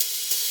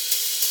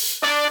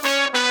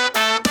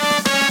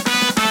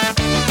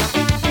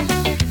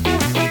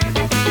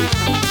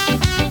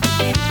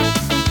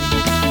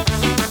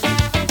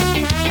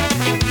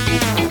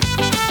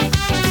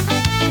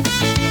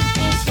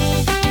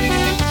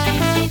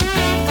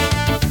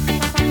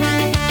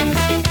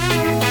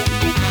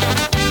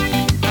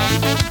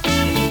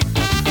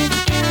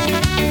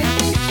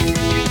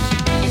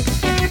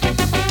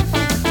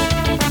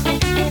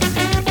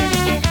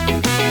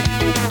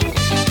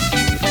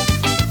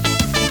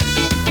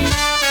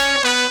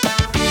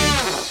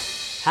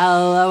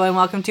Hello and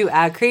welcome to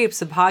Ad Creeps,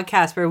 a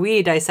podcast where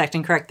we dissect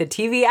and correct the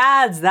TV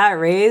ads that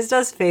raised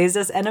us, phased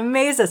us, and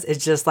amazed us.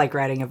 It's just like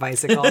riding a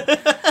bicycle.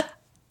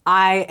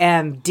 I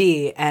am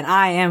Dee, and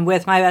I am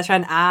with my best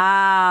friend,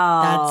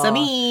 Al. That's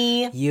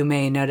me. You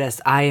may notice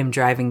I am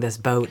driving this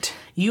boat.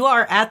 You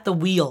are at the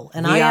wheel,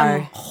 and I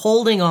am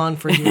holding on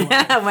for you.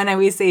 When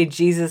we say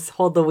Jesus,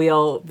 hold the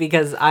wheel,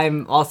 because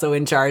I'm also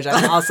in charge.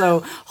 I'm also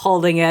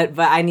holding it,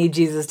 but I need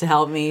Jesus to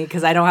help me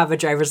because I don't have a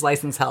driver's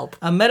license help.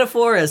 A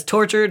metaphor as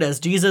tortured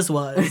as Jesus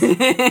was.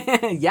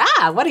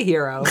 Yeah, what a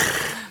hero.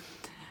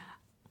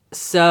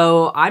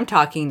 So I'm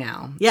talking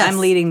now. Yes. I'm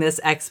leading this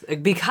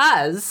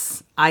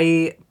because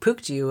I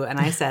pooked you and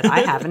I said I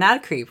have an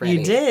ad creep ready.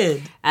 You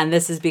did. And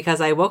this is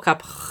because I woke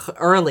up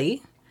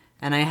early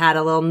and I had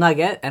a little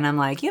nugget and I'm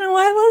like, you know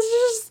what? Let me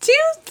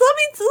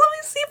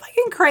see if I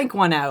can crank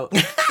one out.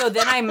 So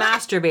then I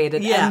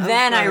masturbated and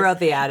then I wrote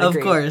the ad creep.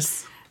 Of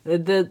course.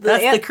 That's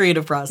the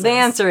creative process. The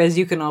answer is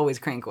you can always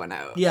crank one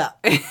out. Yeah.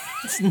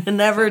 It's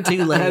never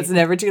too late. It's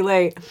never too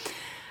late.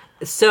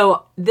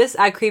 So this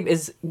ad creep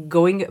is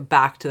going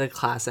back to the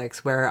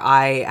classics where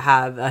I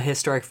have a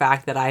historic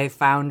fact that I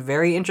found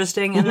very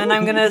interesting and then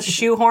I'm going to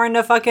shoehorn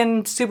a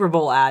fucking Super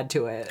Bowl ad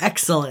to it.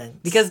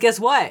 Excellent. Because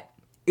guess what?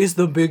 It's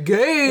the big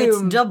game.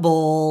 It's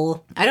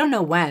double. I don't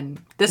know when.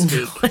 This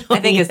week.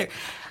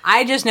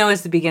 I just know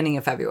it's the beginning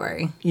of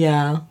February.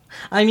 Yeah.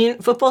 I mean,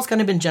 football's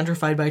kind of been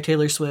gentrified by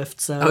Taylor Swift,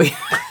 so... Oh, yeah.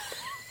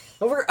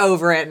 We're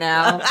over it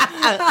now.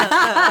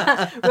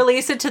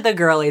 Release it to the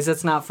girlies.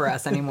 It's not for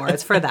us anymore.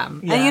 It's for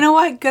them. Yeah. And you know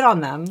what? Good on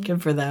them.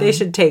 Good for them. They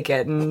should take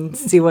it and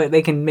see what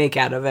they can make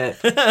out of it.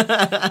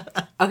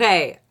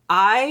 Okay.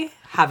 I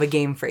have a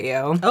game for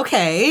you.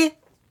 Okay.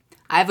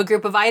 I have a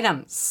group of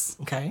items.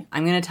 Okay.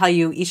 I'm going to tell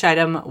you each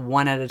item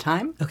one at a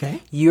time.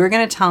 Okay. You're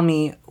going to tell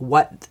me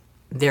what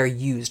they're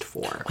used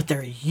for. What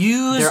they're used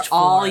for. They're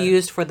all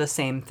used for the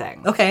same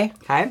thing. Okay.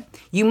 Okay?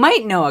 You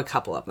might know a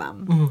couple of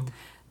them. Mm-hmm.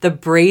 The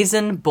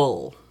brazen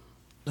bull.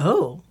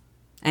 Oh.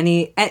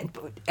 Any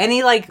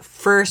like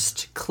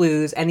first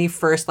clues, any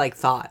first like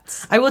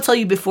thoughts? I will tell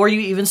you before you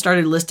even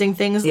started listing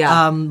things,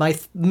 my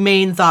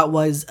main thought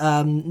was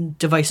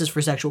devices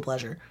for sexual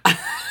pleasure.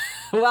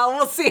 Well,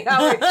 we'll see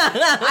how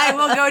I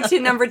will go to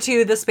number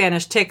 2, the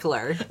Spanish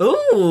tickler.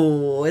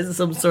 Ooh, is it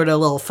some sort of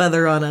little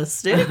feather on a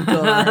stick?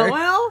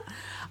 Well,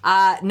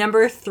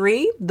 number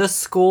 3, the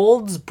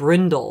scold's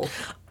brindle.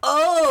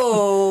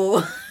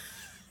 Oh.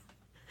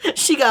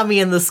 She got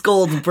me in the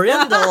scold's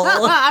brindle.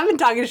 I've been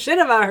talking shit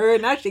about her,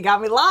 and now she got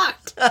me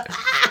locked.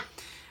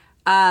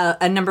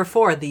 And number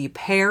 4, the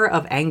pair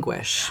of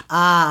anguish.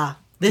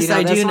 This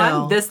I do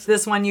know.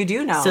 This one you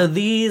do know. So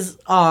these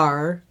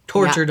are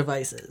torture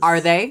devices.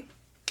 Are they?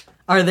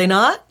 Are they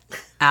not?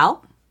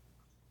 Al?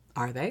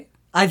 Are they?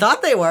 I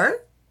thought they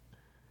were.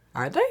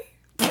 Are they?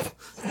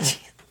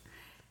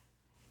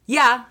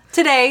 Yeah,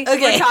 today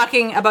we're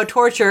talking about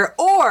torture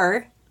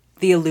or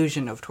the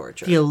illusion of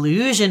torture. The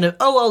illusion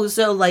of...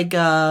 so like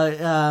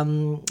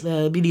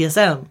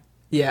BDSM.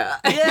 Yeah.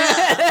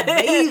 Yeah,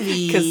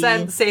 baby.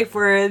 Consent, safe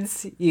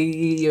words.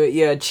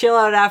 You chill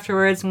out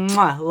afterwards.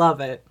 Mwah,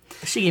 love it.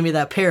 She gave me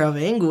that pair of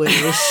anguish.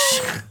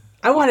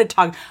 I want to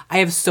talk. I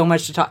have so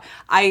much to talk.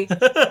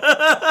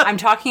 I'm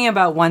talking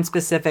about one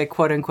specific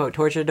quote-unquote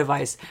torture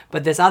device,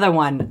 but this other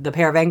one, the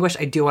pair of anguish,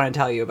 I do want to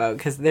tell you about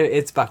because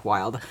it's buck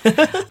wild.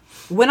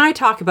 When I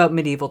talk about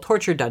medieval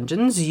torture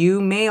dungeons,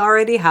 you may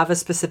already have a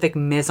specific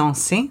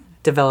mise-en-scène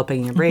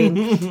developing in your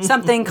brain.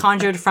 Something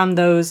conjured from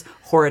those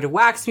horrid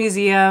wax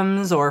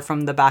museums or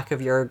from the back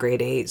of your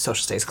grade 8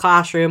 social studies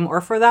classroom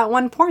or for that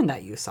one porn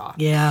that you saw.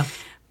 Yeah.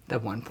 The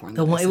one porn.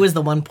 It was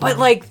the one porn. But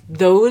like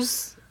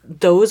those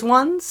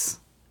ones,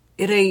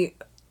 it ain't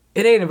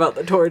about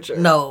the torture.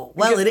 No.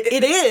 Well, it is.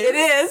 It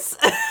is.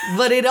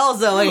 But it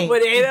also ain't.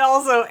 But it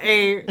also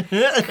ain't.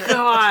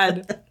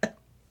 God.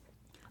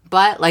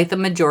 But like the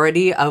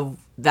majority of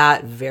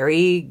that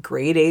very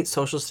grade 8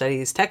 social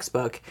studies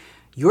textbook,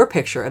 your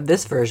picture of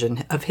this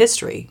version of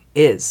history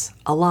is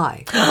a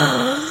lie.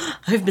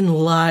 I've been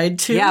lied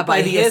to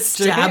by the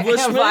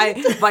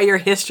establishment? by your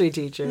history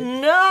teacher.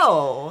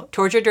 No.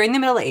 Torture during the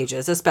Middle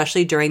Ages,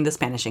 especially during the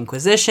Spanish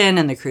Inquisition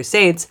and the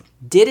Crusades,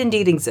 did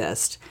indeed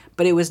exist,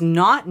 but it was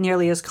not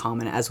nearly as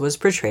common as was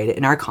portrayed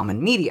in our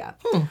common media.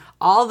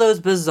 All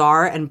those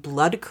bizarre and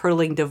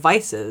blood-curdling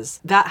devices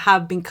that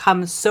have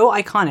become so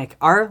iconic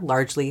are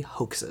largely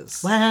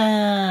hoaxes.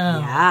 Wow.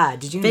 Yeah,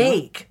 did you know?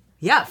 Fake.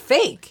 Yeah,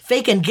 fake.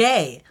 Fake and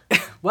gay.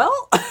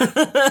 Well,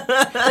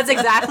 that's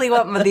exactly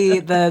what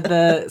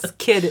the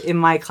kid in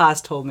my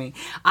class told me.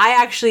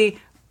 I actually,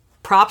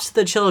 props to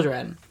the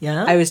children.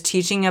 Yeah? I was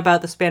teaching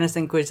about the Spanish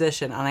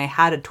Inquisition, and I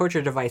had a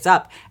torture device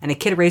up, and a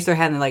kid raised their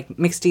hand, and they're like,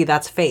 Mixed D,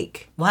 that's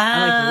fake. Wow.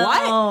 I'm like,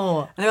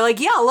 what? And they're like,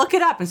 yeah, look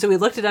it up. And so we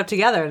looked it up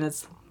together, and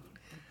that's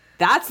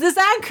this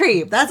ad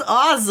creep. That's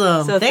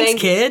awesome. So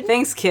thanks, kid.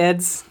 Thanks,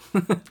 kids.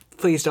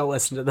 Please don't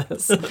listen to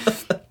this.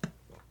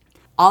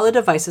 All the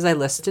devices I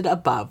listed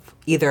above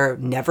either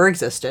never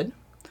existed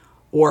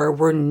or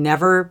were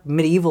never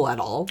medieval at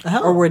all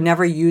or were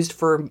never used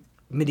for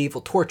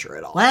medieval torture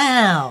at all.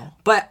 Wow.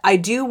 But I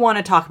do want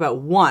to talk about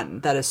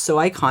one that is so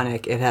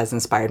iconic it has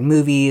inspired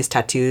movies,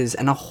 tattoos,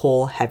 and a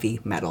whole heavy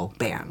metal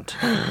band.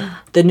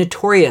 The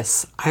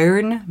notorious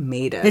Iron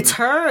Maiden. It's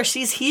her.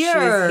 She's here.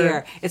 She's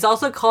here. It's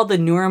also called the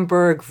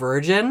Nuremberg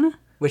Virgin,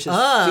 which is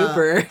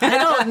super. I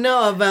don't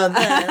know about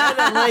that. I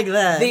don't like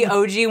that. The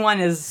OG one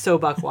is so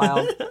buck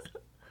wild.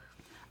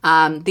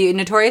 The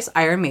notorious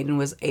Iron Maiden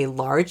was a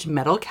large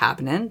metal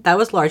cabinet that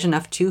was large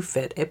enough to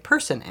fit a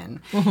person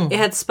in. It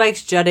had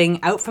spikes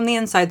jutting out from the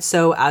inside,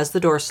 so as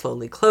the door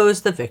slowly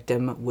closed, the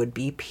victim would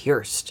be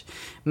pierced.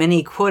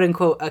 Many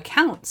quote-unquote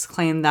accounts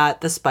claim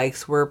that the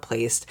spikes were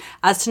placed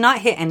as to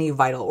not hit any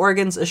vital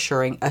organs,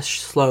 assuring a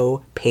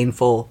slow,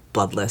 painful,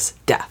 bloodless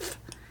death.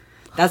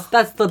 That's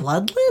the...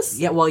 Bloodless?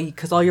 Yeah, well,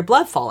 because all your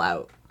blood fall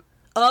out.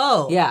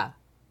 Oh. Yeah.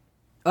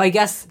 Oh, I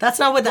guess that's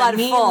not what that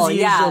means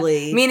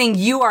usually. Yeah. Meaning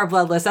you are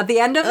bloodless. At the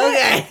end of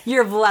it,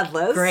 you're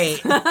bloodless.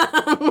 Great.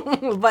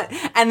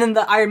 And then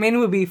the Iron Maiden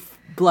would be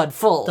blood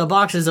full. The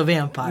box is a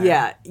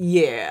vampire.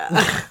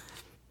 Yeah.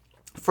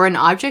 For an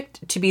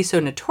object to be so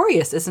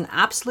notorious, it's an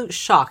absolute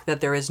shock that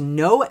there is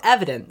no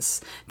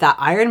evidence that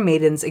Iron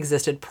Maidens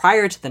existed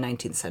prior to the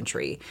 19th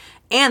century.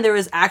 And there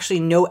is actually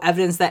no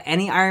evidence that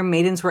any Iron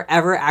Maidens were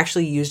ever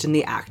actually used in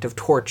the act of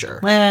torture.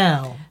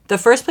 Wow. The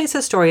first place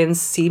historians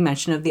see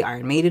mention of the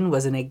Iron Maiden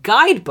was in a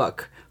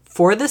guidebook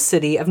for the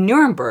city of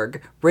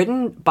Nuremberg,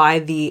 written by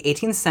the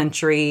 18th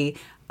century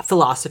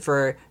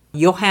philosopher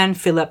Johann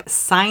Philipp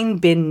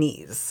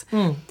Seinbinese.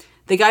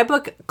 The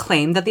guidebook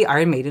claimed that the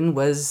Iron Maiden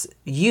was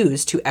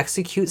used to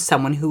execute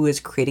someone who was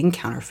creating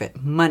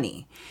counterfeit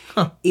money.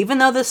 Even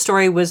though the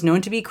story was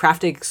known to be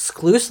crafted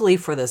exclusively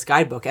for this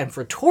guidebook and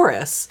for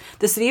tourists,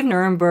 the city of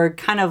Nuremberg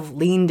kind of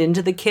leaned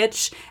into the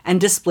kitsch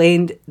and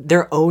displayed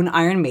their own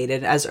Iron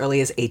Maiden as early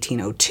as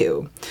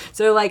 1802.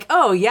 So they're like,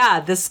 oh yeah,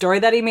 this story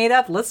that he made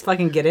up, let's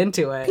fucking get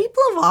into it.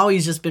 People have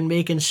always just been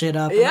making shit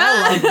up. And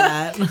I love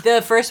that.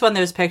 The first one,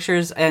 there's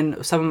pictures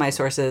and some of my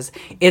sources.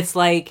 It's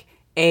like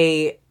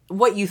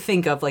what you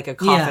think of like a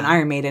coffin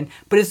Iron Maiden,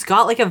 but it's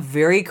got like a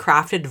very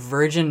crafted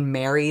Virgin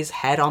Mary's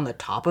head on the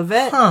top of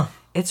it.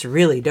 It's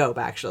really dope,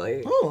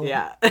 actually. Ooh.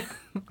 Yeah.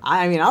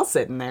 I mean, I'll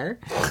sit in there.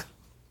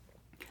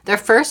 Their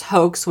first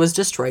hoax was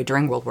destroyed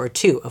during World War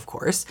II, of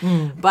course,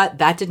 but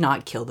that did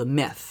not kill the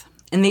myth.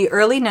 In the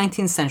early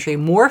 19th century,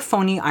 more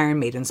phony Iron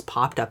Maidens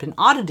popped up in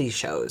oddity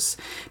shows.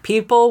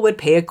 People would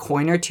pay a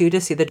coin or two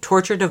to see the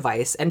torture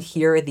device and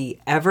hear the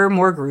ever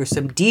more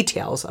gruesome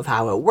details of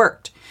how it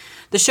worked.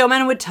 The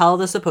showmen would tell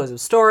the supposed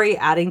story,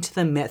 adding to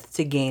the myth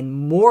to gain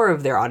more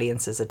of their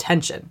audience's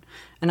attention.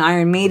 An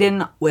Iron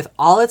Maiden, with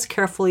all its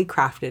carefully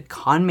crafted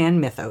con man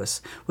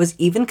mythos, was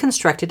even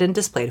constructed and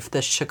displayed for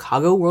the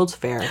Chicago World's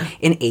Fair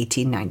in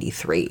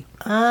 1893.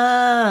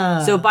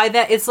 So by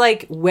that, it's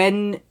like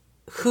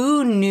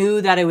who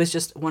knew that it was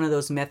just one of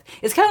those myths?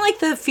 It's kind of like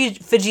the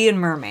Fijian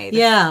mermaid,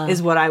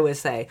 is what I would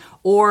say.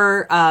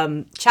 Or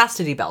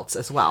chastity belts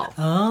as well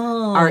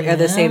are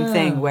the same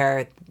thing,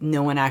 where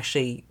no one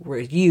actually were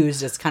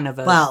used. It's kind of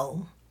a...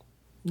 Well,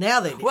 now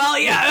they do. Well,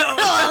 yeah.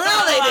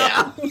 Now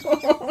they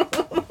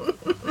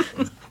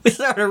do. We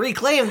started to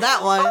reclaim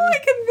that one. All I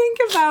can think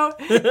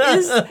about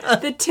is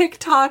the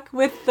TikTok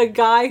with the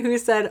guy who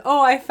said,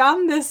 oh, I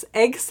found this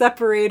egg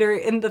separator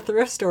in the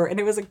thrift store, and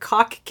it was a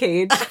cock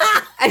cage.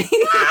 And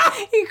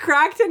he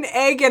cracked an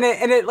egg in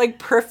it, and it like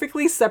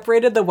perfectly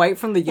separated the white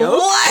from the yolk.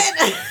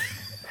 What?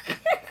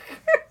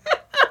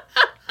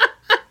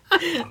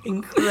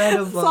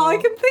 Incredible. That's all I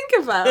can think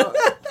about.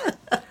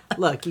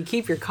 Look, you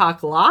keep your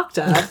cock locked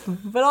up,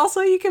 but also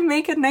you can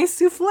make a nice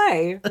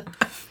souffle.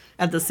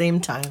 At the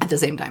same time. At the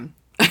same time.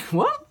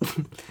 What?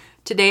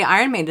 Today,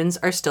 Iron Maidens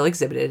are still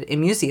exhibited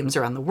in museums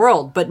around the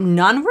world, but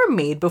none were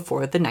made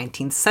before the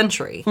 19th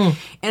century.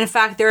 In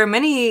fact, there are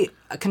many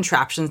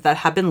contraptions that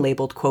have been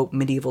labeled, quote,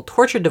 medieval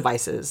torture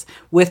devices,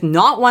 with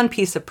not one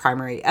piece of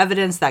primary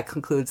evidence that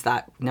concludes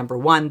that, number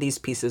one, these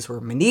pieces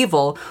were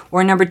medieval,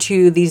 or number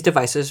two, these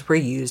devices were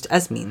used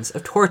as means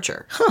of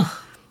torture.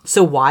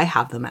 So why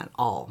have them at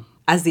all?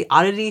 As the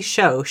oddity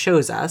show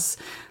shows us,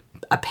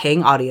 a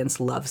paying audience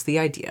loves the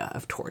idea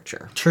of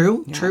torture.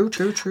 True.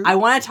 I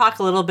want to talk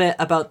a little bit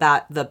about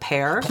the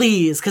pair.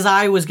 Please, because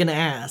I was going to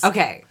ask.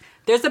 Okay.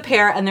 There's a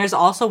pair, and there's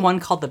also one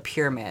called the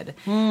pyramid.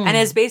 And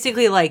it's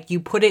basically like you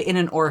put it in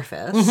an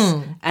orifice,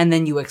 and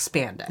then you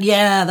expand it.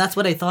 Yeah, that's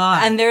what I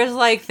thought. And there's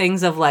like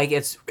things of like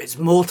it's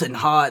molten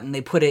hot, and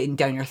they put it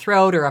down your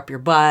throat or up your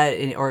butt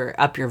or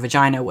up your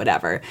vagina,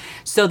 whatever.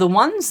 So the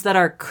ones that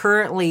are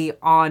currently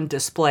on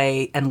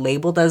display and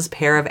labeled as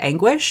pair of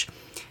anguish,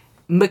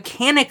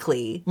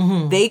 mechanically,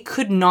 they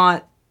could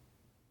not...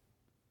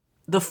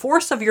 The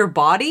force of your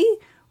body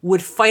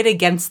would fight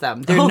against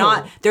them.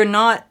 They're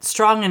not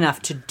strong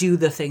enough to do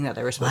the thing that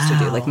they were supposed to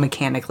do. Like,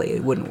 mechanically,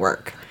 it wouldn't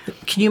work.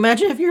 Can you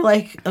imagine if you're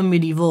like a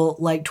medieval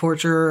like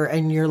torturer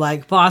and you're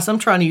like, boss, I'm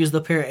trying to use the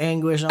pair of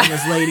anguish on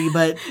this lady,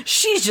 but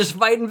she's just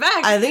fighting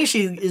back. I think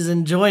she is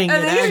enjoying it,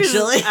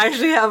 actually. She's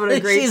actually having a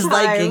great time. She's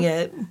liking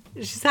it.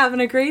 She's having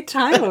a great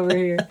time over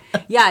here.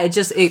 Yeah,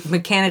 it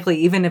mechanically,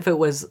 even if it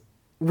was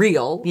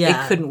real,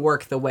 it couldn't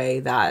work the way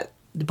that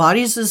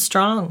Bodies is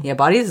strong. Yeah,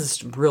 Bodies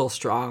is real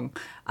strong.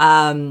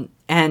 And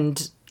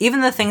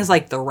even the things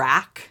like the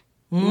rack.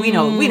 We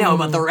know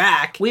about the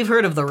rack. We've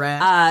heard of the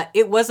rack.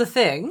 It was a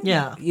thing.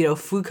 Yeah.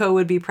 Foucault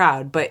would be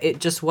proud, but it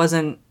just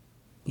wasn't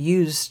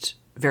used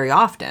very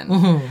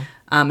often.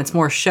 It's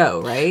more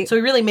show, right? So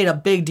he really made a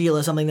big deal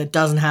of something that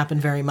doesn't happen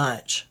very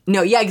much.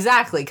 No, yeah,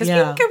 exactly. Because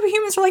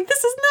humans are like,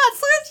 this is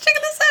nuts. Let's check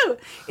this out.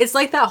 It's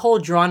like that whole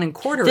drawn and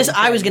quartering thing.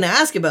 I was going to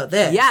ask about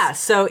this. Yeah,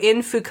 so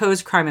in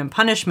Foucault's Crime and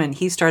Punishment,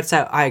 he starts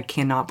out, I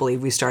cannot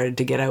believe we started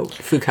to get out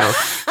Foucault.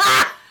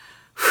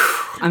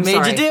 I'm Made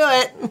sorry. you do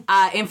it.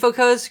 In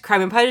Foucault's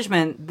Crime and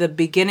Punishment, the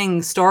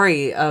beginning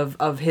story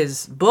of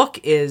his book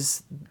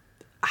is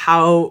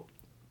how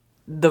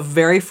the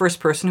very first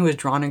person who was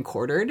drawn and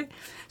quartered.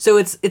 So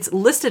it's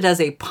listed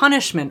as a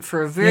punishment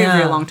for a very,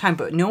 very long time,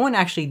 but no one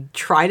actually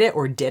tried it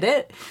or did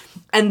it.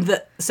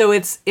 And so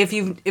it's if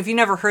you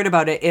never heard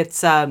about it,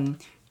 it's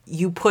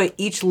you put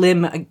each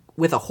limb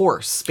with a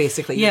horse,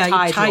 basically.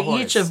 Yeah, you tie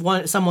each of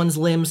someone's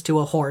limbs to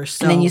a horse.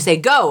 So and then you say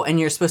go, and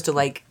you're supposed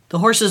to the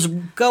horses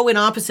go in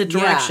opposite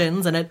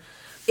directions, and it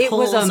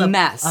was a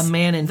mess. A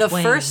man in the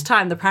twain. first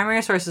time, the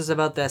primary sources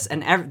about this,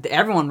 and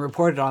everyone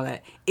reported on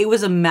it. It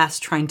was a mess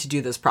trying to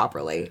do this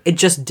properly. It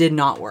just did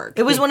not work.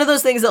 It was one of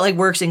those things that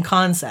works in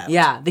concept.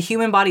 Yeah, the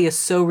human body is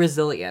so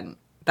resilient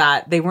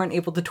that they weren't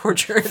able to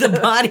torture the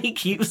body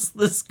keeps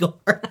the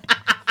score.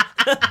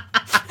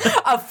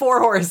 Of 4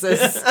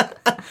 horses.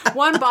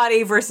 One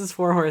body versus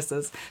 4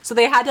 horses. So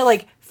they had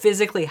to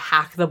physically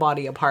hack the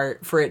body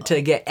apart for it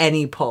to get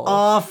any pull.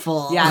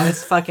 Awful. Yeah,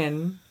 it's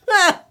fucking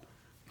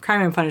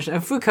Crime and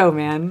Punishment. Foucault,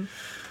 man.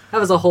 That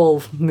was a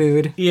whole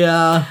mood.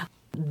 Yeah.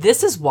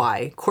 This is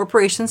why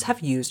corporations have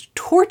used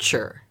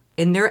torture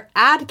in their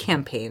ad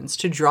campaigns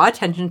to draw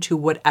attention to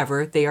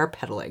whatever they are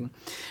peddling.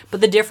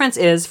 But the difference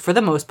is, for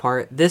the most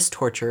part, this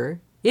torture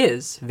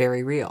is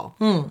very real.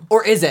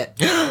 Or is it?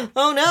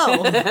 Oh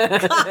no.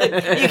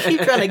 God, you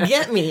keep trying to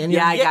get me. And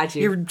I got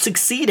you. You're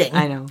succeeding.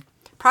 I know.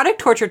 Product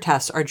torture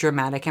tests are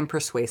dramatic and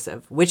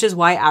persuasive, which is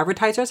why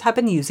advertisers have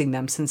been using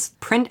them since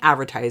print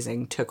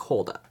advertising took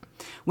hold.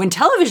 When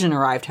television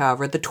arrived,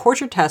 however, the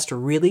torture test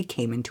really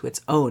came into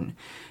its own.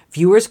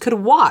 Viewers could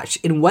watch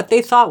in what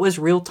they thought was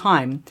real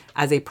time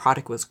as a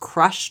product was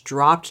crushed,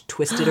 dropped,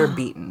 twisted, or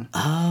beaten.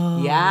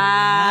 Oh.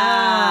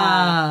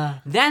 Yeah.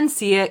 Then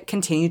see it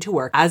continue to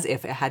work as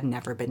if it had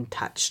never been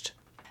touched.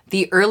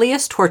 The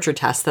earliest torture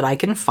test that I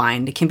can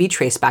find can be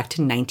traced back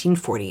to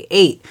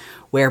 1948,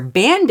 where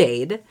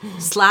Band-Aid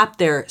slapped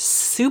their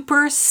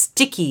super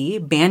sticky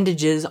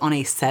bandages on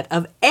a set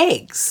of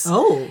eggs.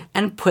 Oh.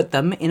 And put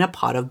them in a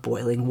pot of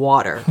boiling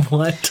water.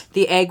 What?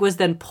 The egg was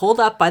then pulled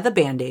up by the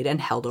Band-Aid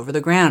and held over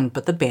the ground,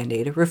 but the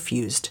Band-Aid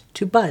refused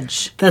to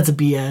budge. That's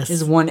BS.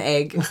 Is one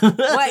egg.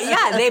 What?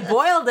 Yeah, they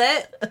boiled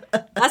it.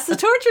 That's the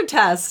torture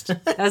test.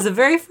 That was the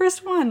very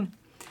first one.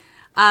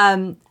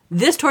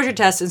 This torture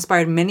test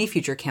inspired many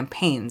future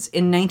campaigns.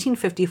 In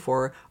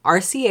 1954,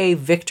 RCA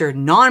Victor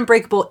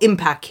non-breakable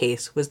impact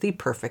case was the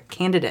perfect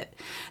candidate.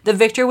 The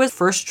Victor was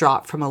first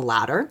dropped from a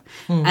ladder,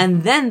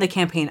 and then the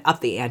campaign upped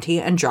the ante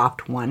and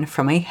dropped one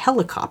from a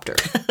helicopter.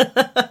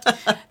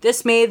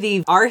 This made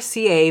the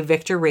RCA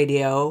Victor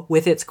radio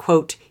with its,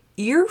 quote,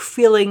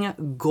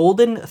 ear-feeling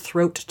golden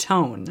throat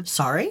tone.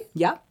 Sorry?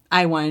 Yeah,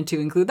 I wanted to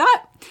include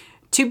that.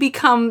 To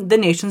become the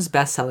nation's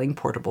best-selling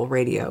portable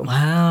radio.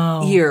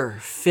 Wow.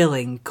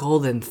 Ear-filling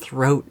golden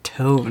throat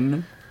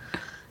tone.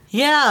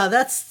 Yeah,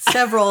 that's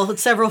several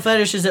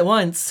fetishes at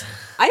once.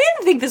 I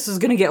didn't think this was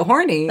going to get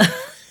horny.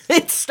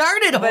 It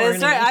started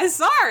horny. I'm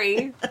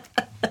sorry.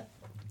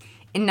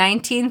 In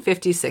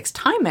 1956,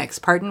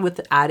 Timex partnered with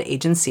the ad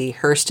agency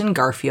Hearst and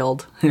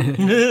Garfield.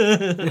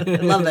 I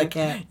love that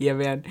cat. Yeah,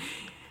 man.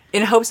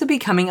 In hopes of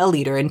becoming a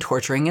leader in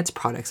torturing its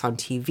products on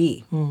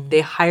TV.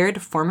 They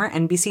hired former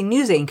NBC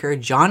News anchor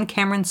John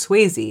Cameron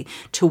Swayze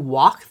to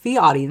walk the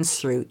audience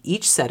through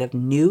each set of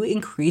new,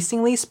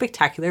 increasingly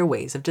spectacular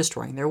ways of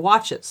destroying their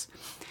watches.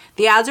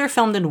 The ads are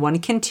filmed in one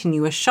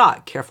continuous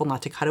shot, careful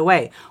not to cut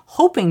away,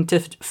 hoping to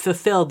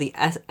fulfill the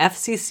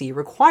FCC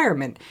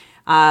requirement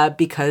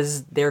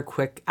because they're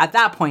quick at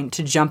that point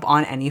to jump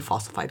on any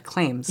falsified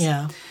claims.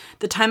 Yeah.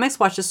 The Timex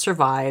watches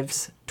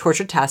survives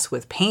torture tests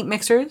with paint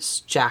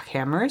mixers,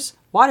 jackhammers,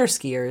 water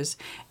skiers,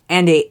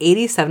 and a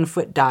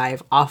 87-foot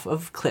dive off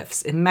of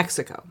cliffs in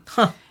Mexico.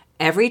 Huh.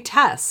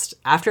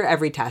 After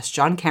every test,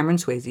 John Cameron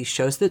Swayze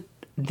shows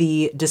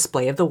the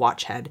display of the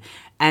watch head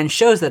and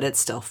shows that it's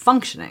still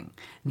functioning.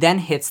 Then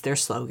hits their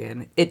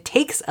slogan, "It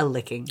takes a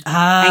licking,"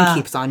 and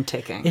keeps on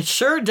ticking. It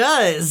sure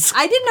does.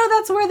 I didn't know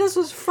that's where this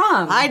was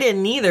from. I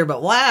didn't either,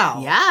 but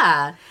wow.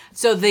 Yeah.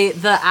 So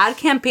the ad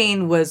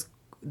campaign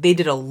they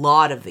did a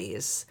lot of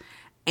these,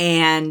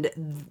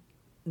 and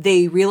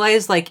they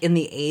realized in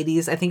the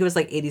 80s, I think it was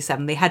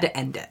 87, they had to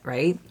end it,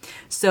 right?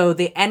 So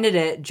they ended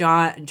it.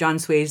 John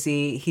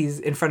Swayze, he's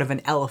in front of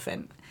an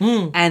elephant,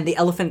 and the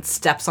elephant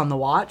steps on the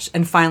watch,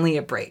 and finally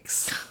it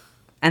breaks.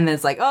 And then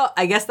it's oh,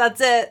 I guess that's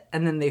it.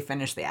 And then they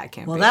finish the ad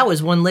campaign. Well, that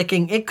was one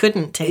licking it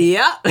couldn't take.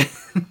 Yeah.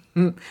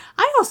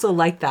 I also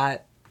like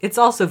that It's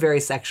also very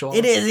sexual.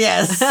 It is,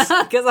 yes.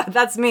 Because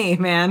that's me,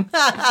 man.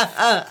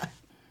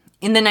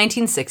 In the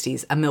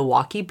 1960s, a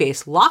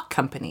Milwaukee-based lock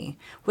company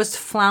was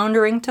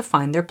floundering to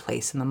find their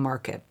place in the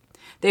market.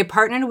 They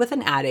partnered with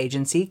an ad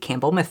agency,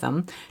 Campbell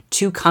Mitham,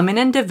 to come in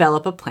and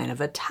develop a plan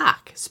of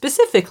attack,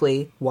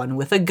 specifically one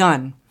with a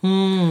gun.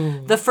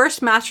 The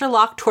first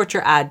Masterlock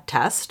torture ad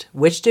test,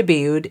 which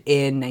debuted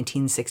in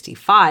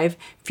 1965,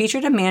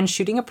 featured a man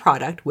shooting a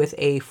product with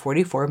a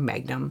 .44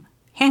 Magnum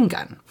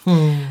handgun.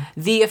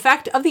 The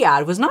effect of the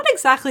ad was not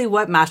exactly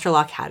what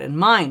Masterlock had in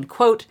mind.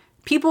 Quote,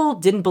 people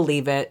didn't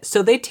believe it,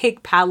 so they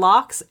take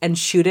padlocks and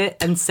shoot it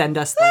and send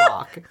us the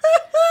lock.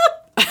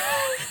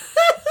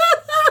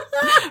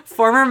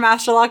 Former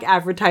Masterlock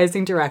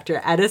advertising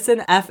director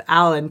Edison F.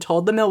 Allen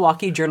told the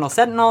Milwaukee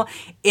Journal-Sentinel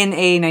in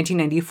a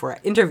 1994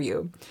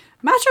 interview.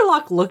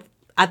 Masterlock looked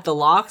at the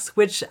locks,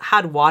 which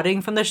had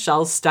wadding from the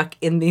shells stuck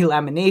in the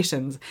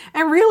laminations,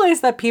 and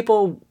realized that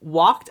people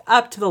walked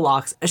up to the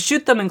locks,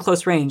 shoot them in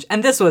close range,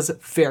 and this was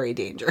very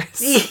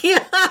dangerous.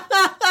 Yeah.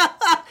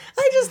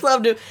 I just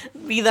love to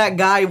be that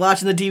guy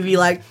watching the TV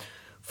like,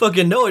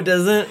 fucking no it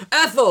doesn't.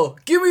 Ethel,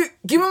 give me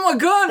my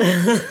gun!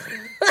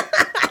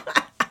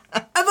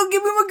 Ethel,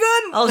 give me my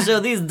gun! I'll show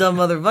these dumb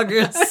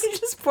motherfuckers.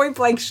 Just point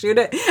blank shoot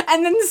it,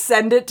 and then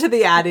send it to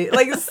the addy,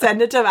 like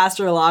send it to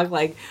Masterlock,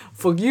 like,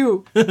 fuck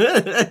you.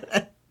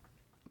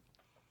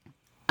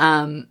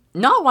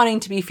 Not wanting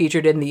to be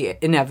featured in the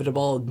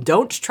inevitable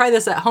 "don't try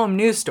this at home"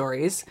 news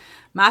stories,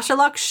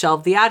 Masterlock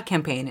shelved the ad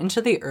campaign into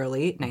the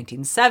early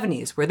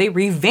 1970s, where they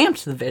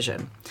revamped the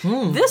vision.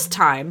 This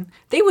time,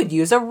 they would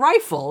use a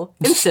rifle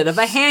instead of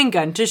a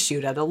handgun to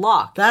shoot at a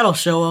lock. That'll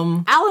show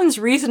them. Allen's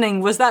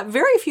reasoning was that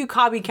very few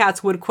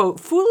copycats would, quote,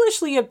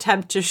 foolishly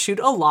attempt to shoot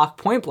a lock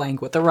point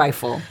blank with a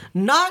rifle.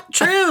 Not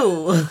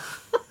true.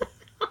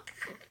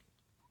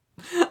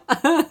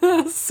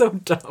 So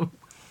dumb.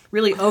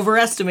 Really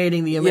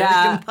overestimating the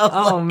American public.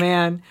 Oh,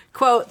 man.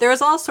 Quote, there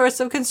was all sorts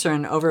of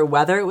concern over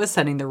whether it was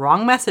sending the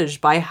wrong message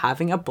by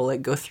having a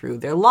bullet go through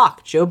their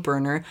lock. Joe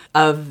Berner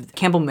of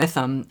Campbell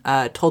Mitham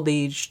told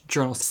the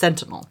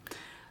Journal-Sentinel.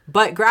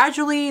 But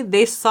gradually,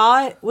 they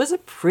saw it was a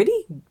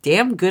pretty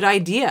damn good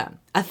idea.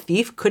 A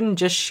thief couldn't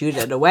just shoot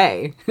it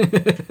away.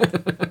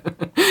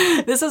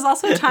 This was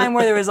also a time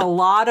where there was a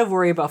lot of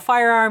worry about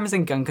firearms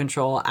and gun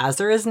control, as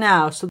there is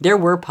now, so there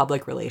were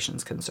public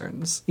relations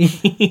concerns.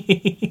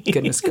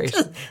 Goodness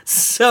gracious.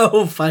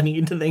 So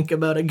funny to think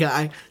about a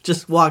guy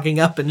just walking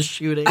up and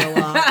shooting a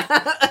lock.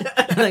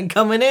 And then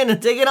coming in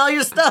and taking all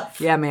your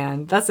stuff. Yeah,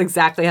 man. That's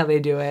exactly how they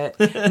do it.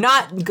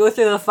 Not go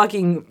through the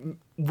fucking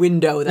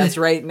window that's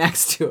right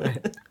next to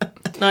it.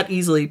 Not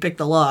easily pick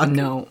the lock.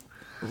 No.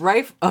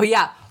 Right? Oh,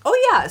 yeah.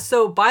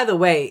 So, by the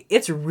way,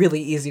 it's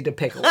really easy to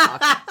pick a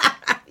lock.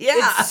 Yeah.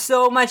 It's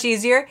so much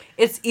easier.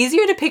 It's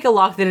easier to pick a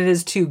lock than it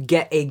is to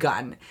get a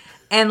gun.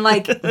 And,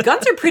 like,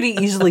 guns are pretty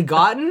easily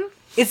gotten.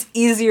 It's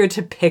easier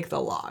to pick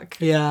the lock.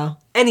 Yeah.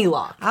 Any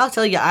lock. I'll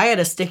tell you, I had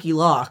a sticky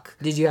lock.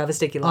 Did you have a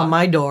sticky lock? On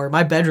my door,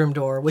 my bedroom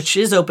door, which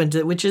is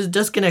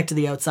does connect to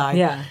the outside.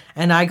 Yeah.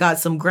 And I got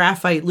some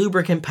graphite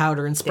lubricant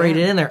powder and sprayed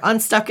it in there,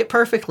 unstuck it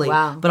perfectly.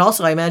 Wow. But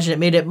also, I imagine it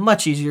made it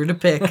much easier to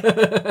pick.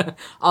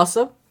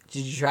 Also,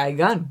 did you try a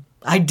gun?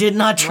 I did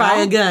not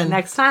try a gun.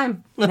 Next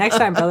time,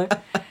 brother.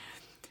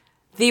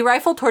 The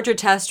rifle torture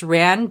test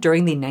ran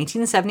during the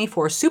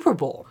 1974 Super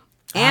Bowl.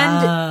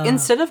 And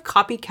instead of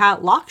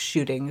copycat lock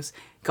shootings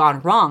gone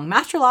wrong,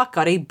 Masterlock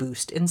got a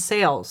boost in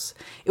sales.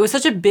 It was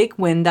such a big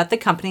win that the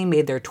company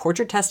made their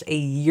torture test a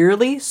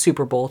yearly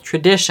Super Bowl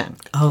tradition.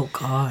 Oh,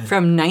 God.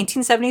 From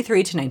 1973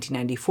 to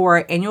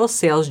 1994, annual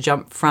sales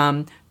jumped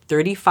from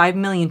 $35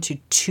 million to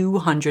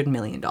 $200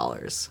 million.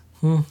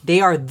 They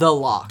are the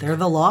lock. They're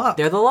the lock.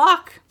 They're the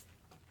lock.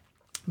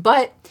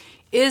 But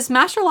is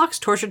Masterlock's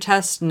torture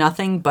test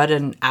nothing but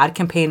an ad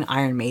campaign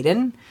Iron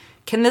Maiden?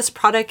 Can this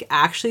product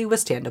actually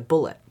withstand a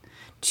bullet?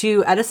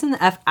 To Edison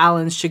F.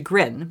 Allen's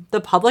chagrin, the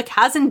public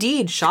has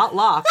indeed shot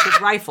locks with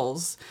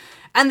rifles,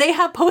 and they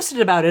have posted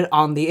about it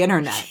on the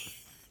internet.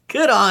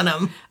 Good on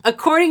them.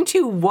 According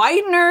to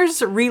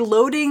Widener's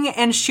Reloading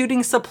and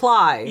Shooting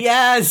Supply.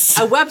 Yes.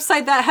 A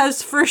website that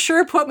has for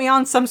sure put me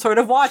on some sort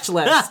of watch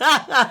list.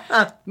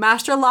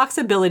 Masterlock's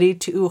ability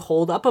to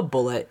hold up a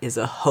bullet is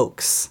a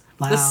hoax.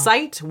 Wow. The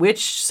site,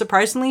 which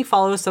surprisingly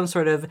follows some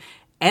sort of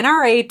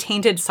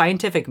NRA-tainted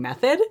scientific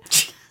method,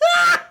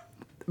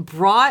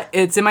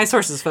 it's in my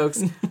sources,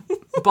 folks,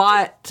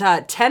 bought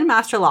 10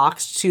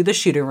 Masterlocks to the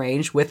shooting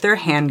range with their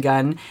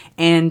handgun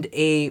and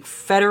a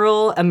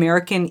Federal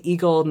American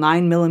Eagle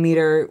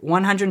 9mm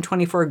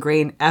 124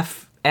 grain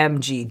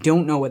FMG.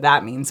 Don't know what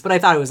that means, but I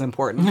thought it was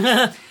important.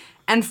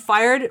 And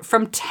fired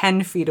from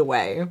 10 feet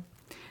away.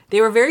 They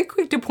were very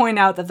quick to point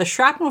out that the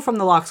shrapnel from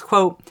the locks,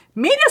 quote,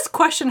 made us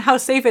question how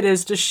safe it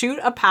is to shoot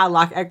a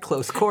padlock at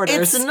close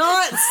quarters. It's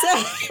not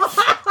safe.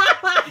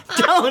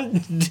 Don't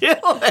do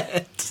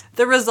it.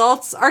 The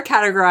results are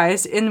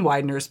categorized in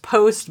Widener's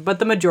post, but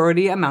the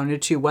majority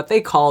amounted to what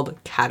they called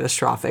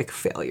catastrophic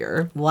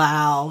failure.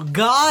 Wow.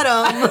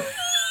 Got him.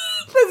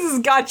 This is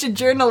gotcha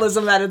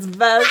journalism at its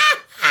best.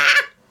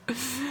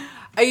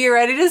 Are you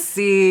ready to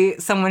see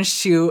someone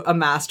shoot a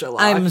Masterlock?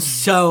 I'm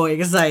so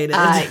excited.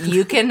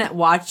 You can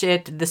watch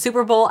it, the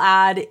Super Bowl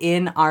ad,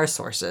 in our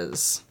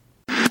sources.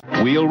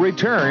 We'll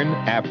return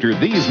after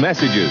these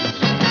messages.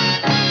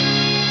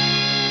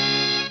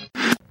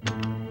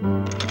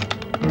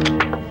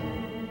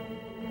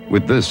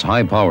 With this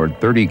high-powered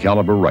 30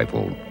 caliber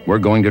rifle, we're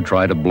going to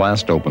try to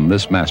blast open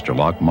this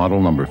Masterlock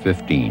model number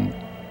 15.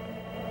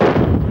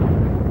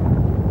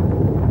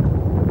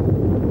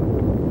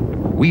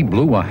 We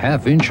blew a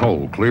half-inch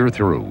hole clear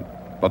through,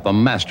 but the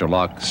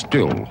Masterlock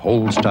still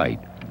holds tight.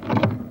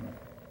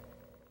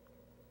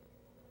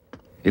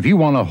 If you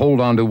want to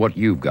hold on to what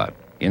you've got,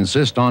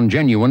 insist on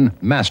genuine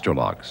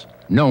Masterlocks,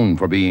 known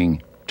for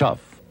being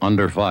tough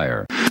under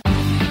fire.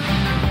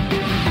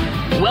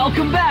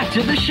 Welcome back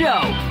to the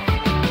show.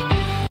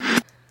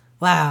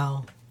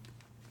 Wow.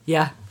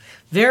 Yeah.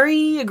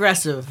 Very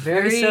aggressive.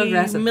 Very so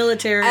aggressive.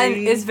 Military.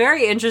 And it's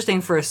very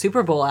interesting for a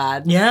Super Bowl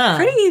ad. Yeah.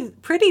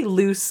 Pretty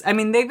loose. I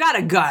mean, they've got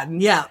a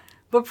gun. Yeah.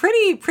 But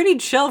pretty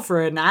chill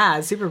for an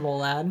ad, Super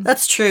Bowl ad.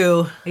 That's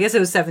true. I guess it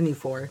was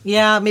 74.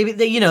 Yeah, maybe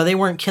they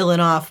weren't killing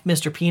off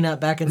Mr.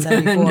 Peanut back in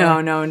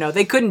 74. No.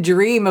 They couldn't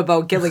dream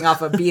about killing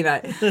off a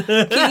peanut.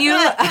 Can you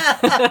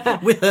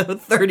with a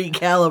 30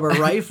 caliber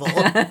rifle.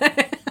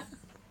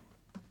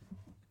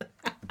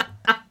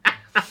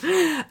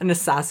 An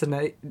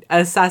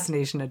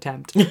assassination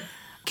attempt.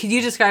 Could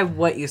you describe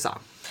what you saw?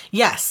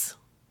 Yes.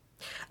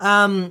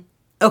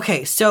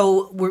 Okay,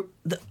 so we're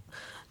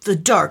the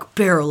dark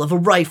barrel of a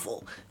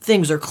rifle.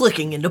 Things are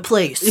clicking into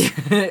place.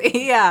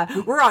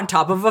 Yeah, we're on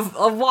top of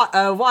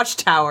a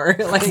watchtower,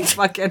 like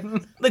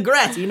fucking. The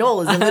grassy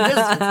knoll is in the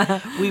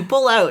distance. We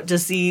pull out to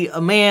see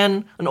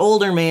an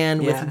older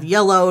man with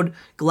yellowed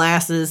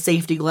glasses,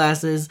 safety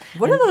glasses.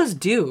 What do those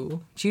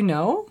do? Do you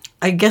know?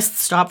 I guess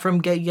stop from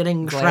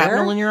getting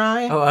shrapnel in your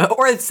eye. Oh,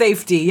 or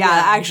safety. Yeah,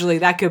 actually,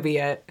 that could be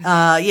it.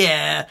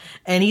 Yeah.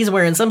 And he's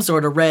wearing some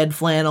sort of red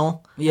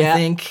flannel, I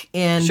think.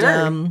 And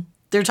sure.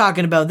 They're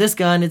talking about this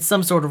gun. It's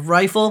some sort of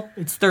rifle.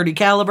 It's 30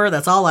 caliber.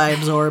 That's all I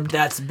absorbed.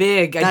 That's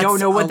big. I don't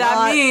know what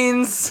that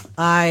means.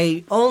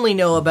 I only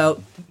know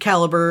about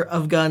caliber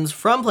of guns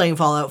from playing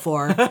Fallout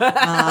 4. So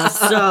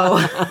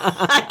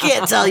I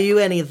can't tell you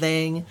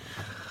anything.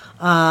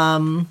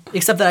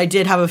 Except that I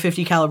did have a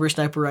 50 caliber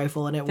sniper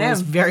rifle, and it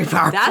was very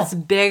powerful. That's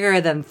bigger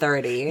than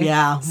 30.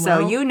 Yeah.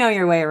 So you know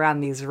your way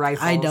around these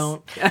rifles. I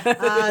don't.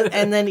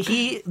 And then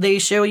they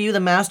show you the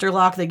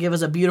Masterlock. They give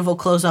us a beautiful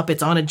close up.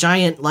 It's on a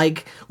giant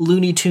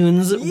Looney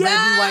Tunes red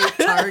and white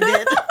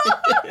target.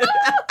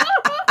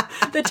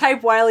 The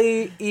type Wile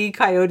E.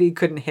 Coyote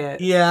couldn't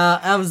hit. Yeah,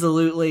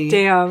 absolutely.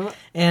 Damn.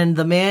 And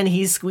the man,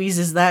 he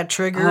squeezes that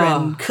trigger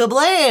and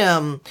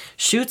kablam!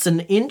 Shoots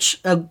an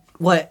inch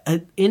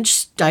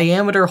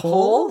diameter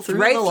hole through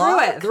right the lock?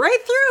 through it. Right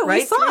through.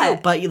 Right we saw through.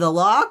 it. But the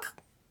lock,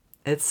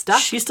 it's stuck.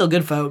 she's still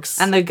good, folks.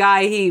 And the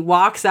guy, he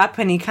walks up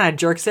and he kind of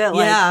jerks it.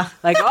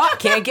 Like, oh,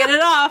 can't get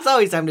it off. It's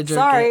always time to jerk it.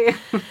 Sorry.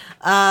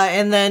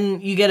 And then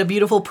you get a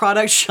beautiful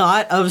product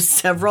shot of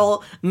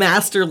several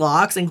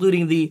Masterlocks,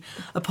 including the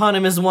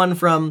eponymous one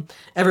from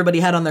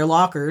everybody had on their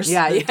lockers.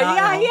 Yeah.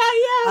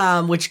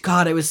 Which,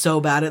 God, I was so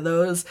bad at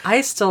those.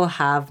 I still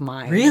have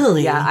mine.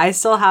 Really? Yeah, I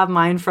still have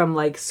mine from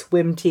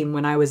swim team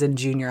when I was in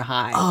junior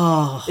high.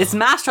 Oh. It's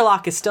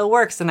Masterlock. It still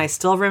works, and I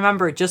still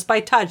remember, just by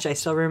touch, I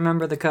still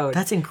remember the code.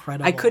 That's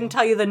incredible. I couldn't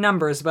tell you the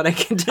numbers, but I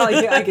can tell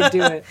you I could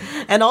do it.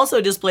 And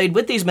also displayed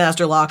with these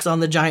Masterlocks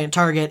on the giant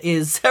target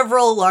is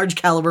several large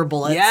caliber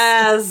bullets.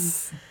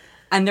 Yes.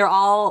 And they're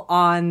all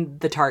on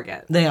the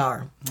target. They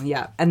are.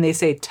 Yeah. And they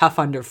say tough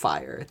under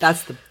fire.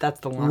 That's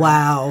the one.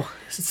 Wow.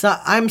 So,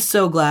 I'm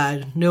so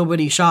glad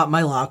nobody shot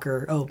my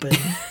locker open.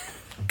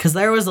 Because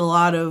there was a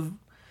lot of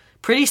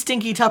pretty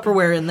stinky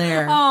Tupperware in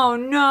there. Oh,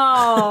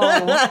 no.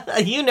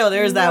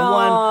 There's that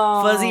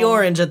one fuzzy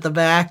orange at the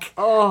back.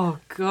 Oh,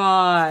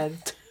 God.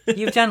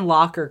 You've done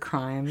locker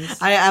crimes.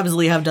 I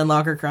absolutely have done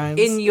locker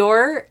crimes. In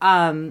your,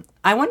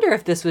 I wonder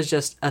if this was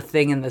just a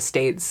thing in the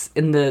States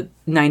in the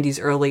 90s,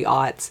 early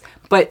aughts.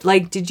 But,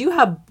 did you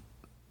have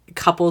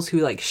couples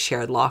who,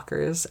 shared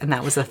lockers and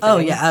that was a thing? Oh,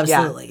 yeah,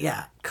 absolutely,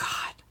 yeah.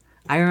 God.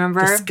 I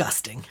remember.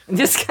 Disgusting.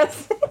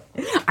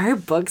 Our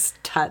books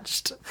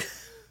touched.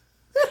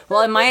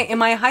 Well, in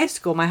my high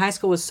school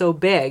was so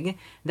big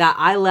that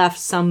I left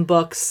some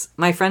books.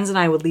 My friends and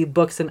I would leave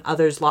books in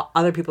other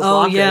people's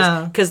lockers.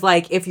 Yeah. Because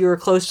if you were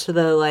close to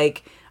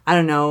the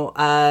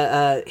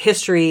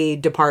history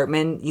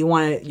department, you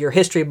want your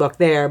history book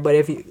there.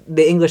 But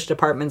the English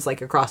department's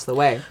across the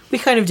way. We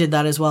kind of did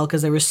that as well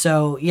because there were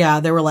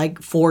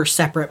 4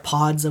 separate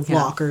pods of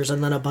lockers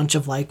and then a bunch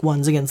of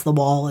ones against the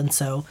wall, and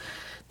so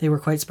they were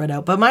quite spread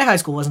out. But my high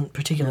school wasn't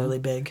particularly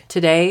big.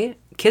 Today,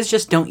 kids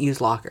just don't use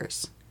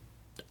lockers.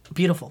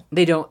 Beautiful.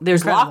 They don't.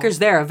 There's Incredible. lockers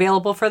there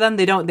available for them.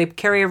 They don't. They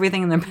carry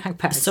everything in their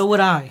backpacks. So would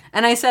I.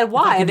 And I said,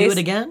 why? If I could do it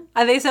again?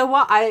 And they said,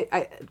 well,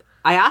 I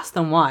asked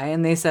them why,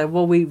 and they said,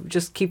 well, we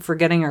just keep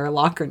forgetting our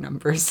locker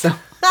numbers. So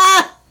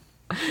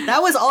that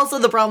was also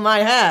the problem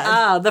I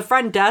had. The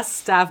front desk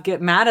staff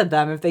get mad at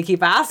them if they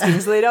keep asking,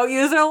 so they don't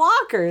use their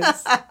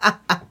lockers.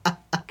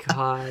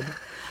 God.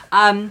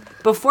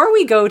 Before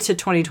we go to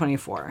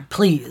 2024,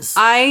 Please.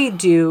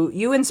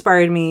 you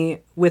inspired me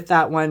with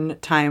that one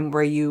time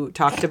where you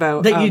talked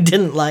about that you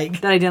didn't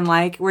like. that I didn't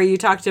like, where you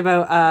talked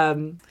about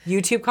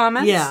YouTube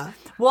comments. Yeah.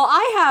 Well,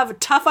 I have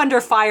tough under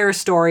fire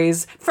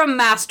stories from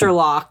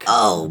Masterlock.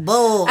 Oh,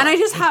 boy. And I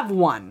just have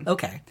one.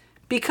 Okay.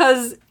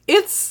 Because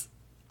it's,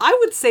 I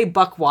would say,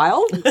 buck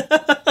wild.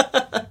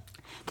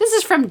 This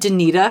is from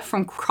Danita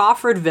from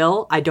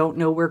Crawfordville. I don't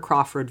know where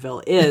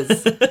Crawfordville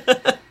is.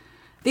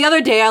 The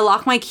other day, I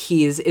locked my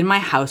keys in my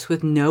house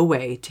with no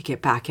way to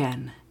get back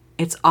in.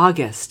 It's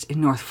August in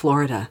North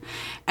Florida,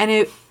 and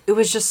it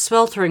was just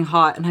sweltering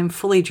hot, and I'm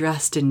fully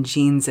dressed in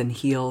jeans and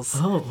heels.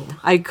 Oh.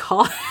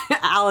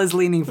 Al is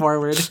leaning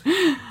forward.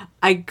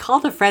 I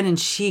called a friend, and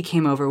she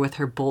came over with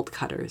her bolt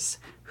cutters.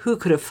 Who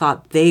could have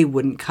thought they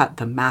wouldn't cut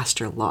the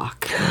master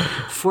lock?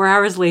 4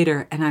 hours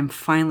later, and I'm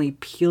finally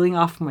peeling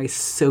off my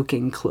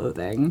soaking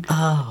clothing.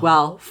 Oh.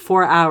 Well,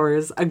 4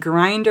 hours, a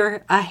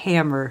grinder, a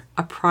hammer,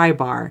 a pry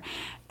bar,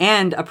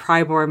 and a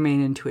pry bar made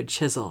into a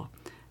chisel.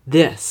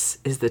 This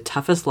is the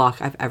toughest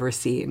lock I've ever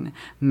seen.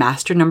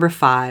 Master number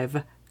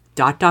 5, ...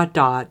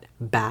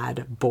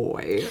 bad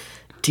boy.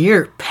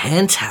 Dear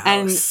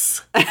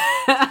Penthouse. Yeah,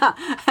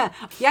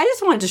 I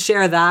just wanted to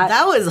share that.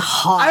 That was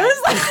hot. I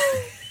was like...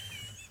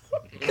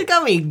 It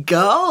got me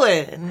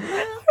going.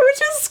 We're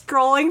just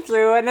scrolling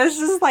through, and it's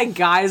just like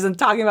guys and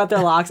talking about their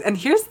locks. And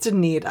here's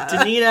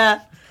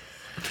Danita.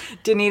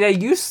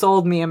 Danita, you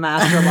sold me a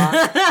master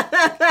lock.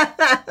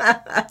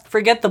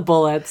 Forget the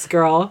bullets,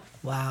 girl.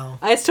 Wow.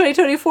 It's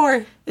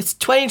 2024. It's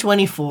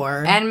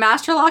 2024. And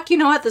master lock, you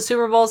know what? The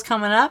Super Bowl's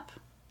coming up.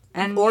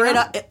 And Or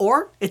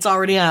it's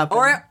already happened.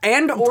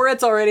 or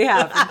it's already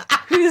happened.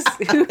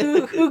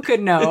 Who could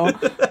know?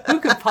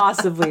 Who could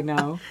possibly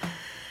know?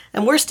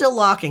 And we're still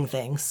locking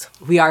things.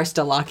 We are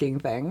still locking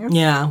things.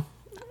 Yeah.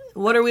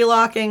 What are we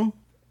locking?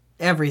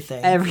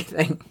 Everything.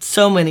 Everything.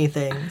 So many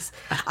things.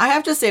 I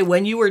have to say,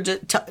 when you were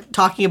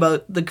talking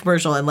about the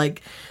commercial and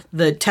like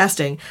the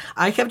testing,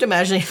 I kept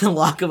imagining the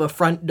lock of a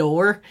front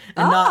door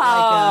and not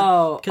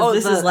like a... Because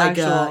this is like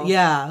actual,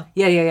 Yeah.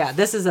 Yeah.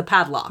 This is a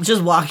padlock.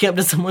 Just walking up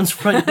to someone's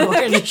front door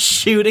and just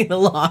shooting the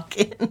lock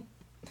in.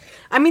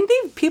 I mean,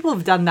 people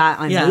have done that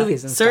on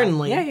movies and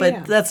certainly, stuff.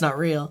 but that's not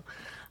real.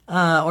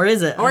 Or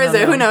is it? Or is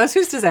it? Who knows?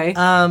 Who's to say?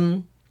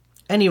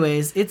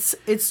 Anyways, it's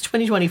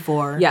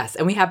 2024. Yes,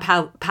 and we have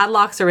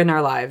padlocks are in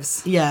our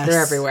lives. Yes.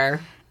 They're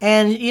everywhere.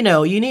 And,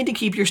 you need to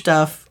keep your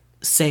stuff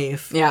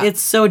safe. Yeah. It's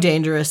so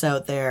dangerous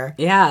out there.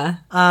 Yeah.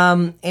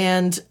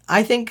 And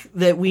I think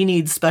that we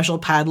need special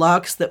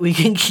padlocks that we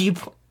can keep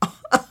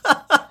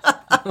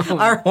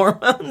our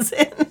hormones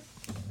in.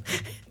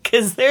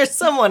 Because there's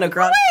someone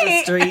across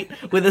the street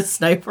with a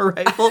sniper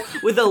rifle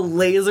with a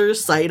laser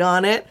sight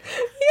on it.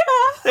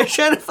 Yeah. They're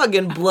trying to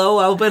fucking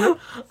blow open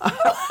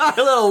our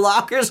little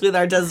lockers with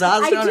our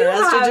testosterone and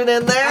estrogen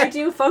in there. I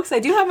do, folks. I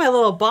do have my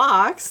little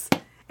box,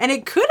 and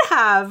it could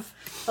have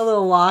a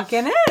little lock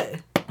in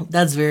it.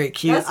 That's very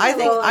cute. That's I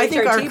think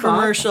our HRT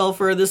commercial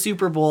for the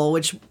Super Bowl,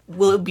 which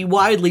will be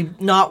widely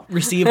not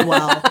received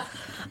well,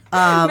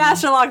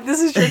 Masterlock,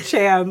 this is your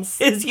chance.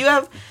 is you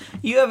have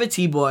a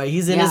T-boy.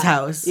 He's in his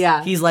house.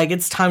 Yeah. He's like,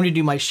 it's time to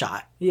do my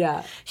shot.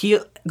 Yeah. He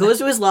goes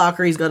to his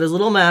locker. He's got his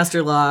little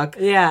master lock.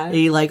 Yeah.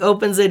 He like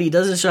opens it. He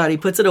does his shot. He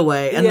puts it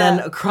away. And then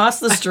Yeah. across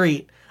the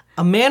street,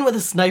 a man with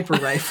a sniper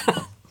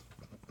rifle.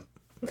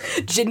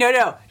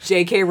 No.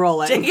 J.K.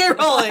 Rowling. J.K.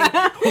 Rowling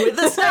with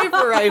a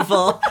sniper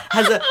rifle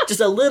has just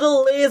a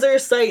little laser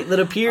sight that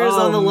appears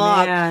on the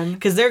lock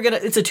because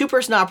it's a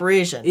 2-person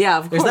operation. Yeah,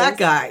 of There's course. that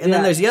guy, and then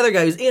Yeah. the's the other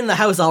guy who's in the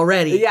house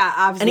already. Yeah,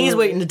 absolutely. And he's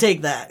waiting to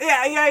take that.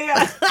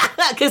 Yeah.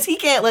 Because he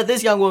can't let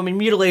this young woman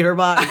mutilate her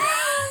body.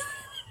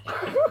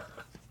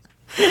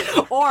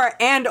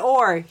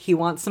 or he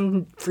wants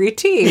some free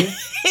tea.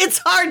 It's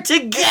hard to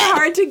get.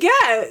 Hard to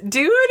get,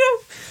 dude.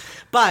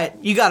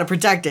 But you got to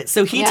protect it.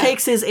 So he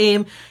takes his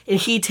aim and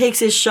he takes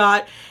his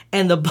shot,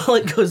 and the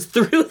bullet goes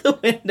through the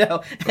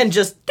window and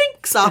just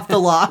dinks off the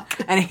lock.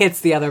 And hits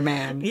the other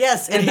man.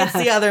 Yes, it hits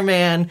the other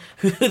man,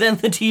 who then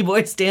the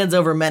T-boy stands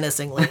over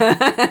menacingly.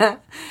 The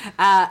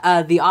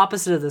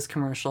opposite of this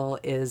commercial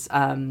is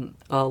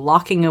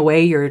locking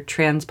away your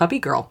trans puppy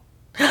girl.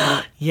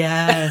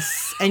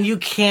 Yes, and you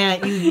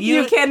can't.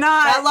 You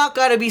cannot. That lock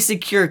got to be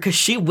secure because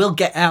she will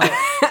get out.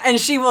 And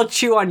she will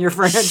chew on your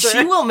furniture.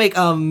 She will make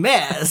a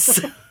mess.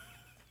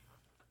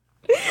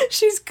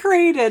 She's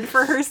created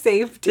for her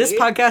safety. This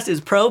podcast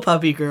is pro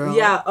puppy girl.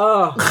 Yeah.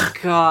 Oh,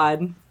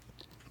 God.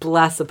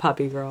 Bless a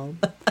puppy girl.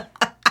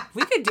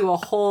 We could do a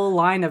whole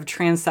line of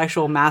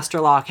transsexual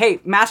Masterlock. Hey,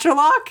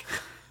 Masterlock?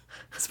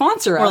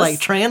 Sponsor us. Or like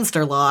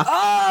Transter lock.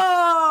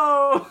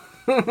 Oh!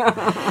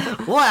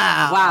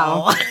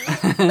 Wow.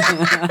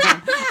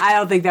 I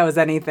don't think that was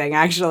anything,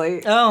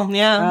 actually. Oh,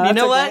 yeah. You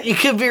know what? okay. You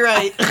could be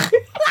right.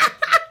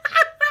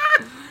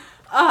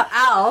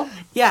 Al.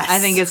 Yes. I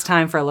think it's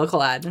time for a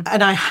local ad.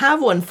 And I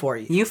have one for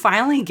you. You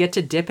finally get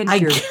to dip into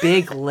your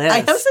big list. I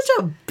have such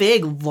a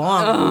big,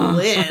 long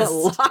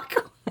list.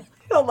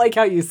 A don't like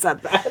how you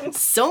said that.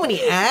 So many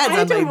ads I on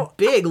had to- my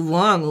big,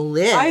 long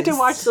list. I had to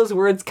watch those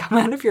words come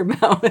out of your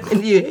mouth.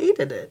 And you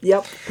hated it.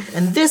 Yep.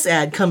 And this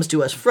ad comes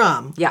to us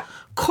from Yeah.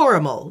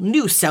 Corrimal,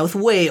 New South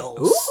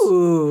Wales.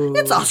 Ooh.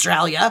 It's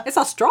Australia. It's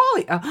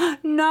Australia.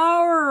 No.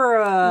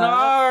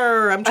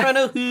 Arr, I'm trying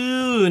to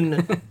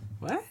hoon.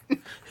 What?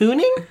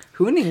 Hooning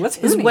Hooning? What's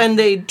is hooning? when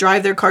they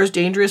drive their cars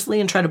dangerously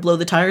and try to blow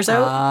the tires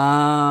out.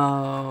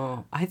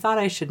 Oh. I thought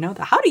I should know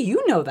that. How do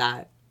you know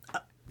that?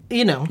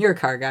 You know, You're a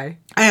car guy.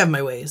 I have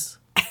my ways.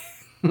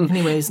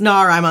 Anyways,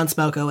 Nar, I'm on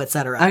Smelko,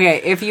 etc.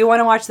 Okay, if you want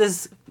to watch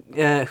this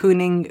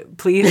hooning,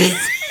 please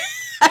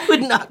I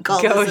would not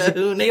call go. this a If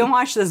you hooning.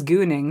 watch this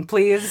gooning,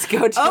 please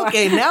go to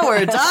Okay, now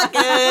we're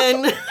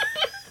talking.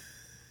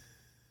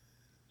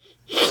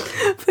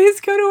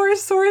 please go to our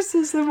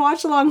sources and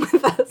watch along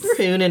with us.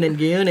 Hooning and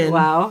gooning.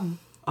 Wow.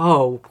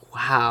 Oh,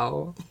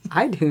 wow.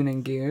 I'd hoon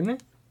and goon.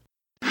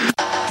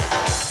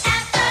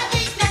 After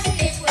these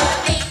messages,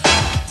 we'll be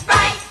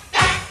right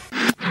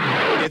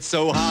back. It's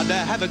so hard to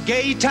have a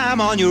gay time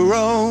on your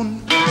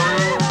own.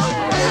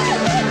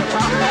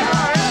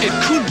 It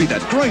could be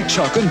that great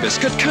choc and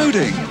biscuit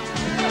coating. So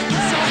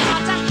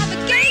hard to have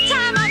a gay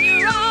time on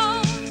your own.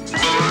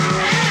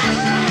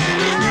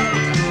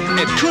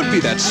 It could be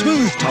that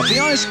smooth toffee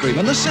ice cream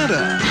in the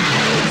center.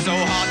 It's so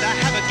hard to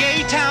have a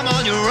gay time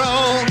on your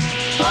own.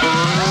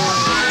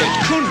 It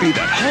could be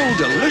that whole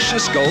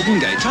delicious Golden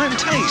Gay Time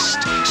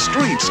taste.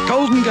 Street's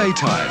Golden Gay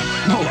Time.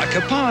 More like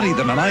a party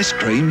than an ice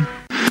cream.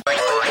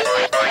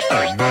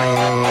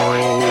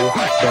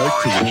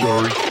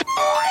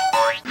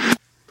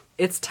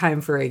 It's time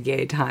for a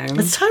gay time.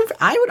 It's time for,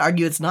 I would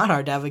argue it's not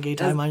hard to have a gay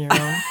time on your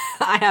own.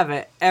 I have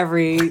it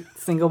every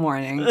single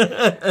morning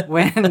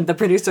when the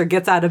producer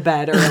gets out of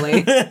bed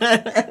early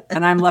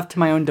and I'm left to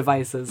my own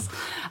devices.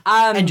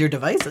 And your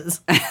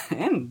devices.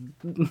 And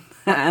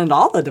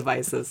all the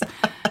devices.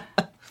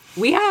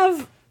 We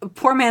have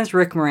poor man's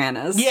Rick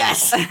Moranis.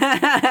 Yes.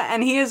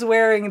 And he is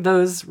wearing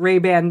those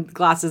Ray-Ban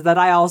glasses that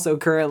I also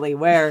currently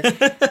wear.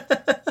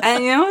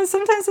 And, you know,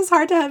 sometimes it's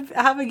hard to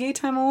have a gay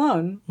time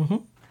alone. Mm-hmm.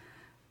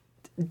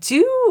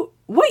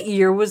 What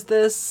year was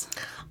this?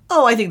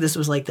 Oh, I think this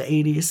was like the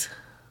 80s.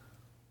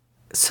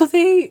 So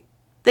they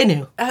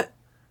knew.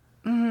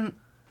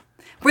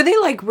 were they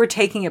like, we're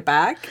taking it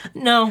back?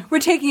 No. We're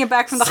taking it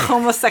back from the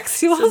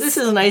homosexuals? So this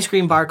is an ice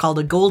cream bar called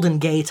a Golden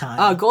Gay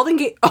Time. Golden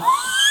Gate.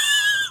 Oh,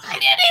 I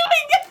didn't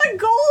even get the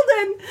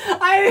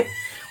golden.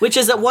 Which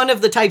is one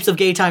of the types of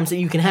gay times that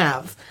you can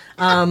have.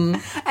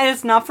 And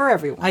it's not for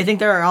everyone. I think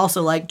there are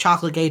also like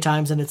chocolate gay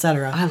times and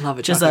etc. I love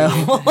it. Just a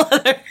whole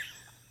other.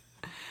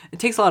 It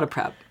takes a lot of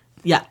prep.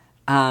 Yeah.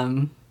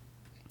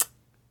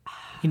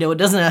 You know, it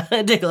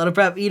doesn't take a lot of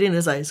prep eating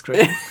this ice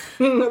cream.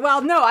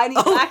 Well, no, I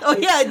exactly. Oh,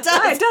 yeah, it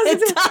does.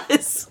 It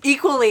does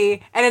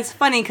equally, and it's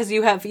funny because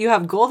you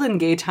have golden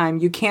gay time.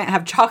 You can't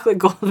have chocolate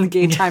golden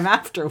gay time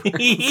afterwards.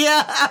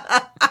 Yeah.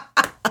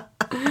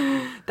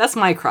 That's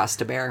my cross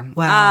to bear.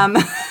 Wow.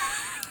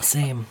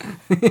 Same.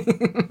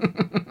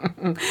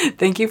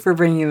 Thank you for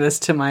bringing this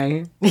to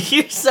my.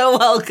 You're so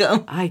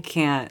welcome. I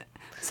can't.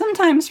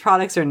 Sometimes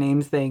products are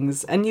named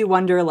things, and you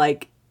wonder,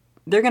 like,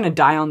 they're gonna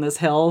die on this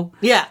hill.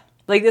 Yeah.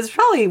 Like, this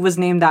probably was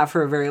named that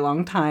for a very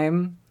long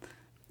time.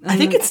 I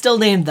think it's still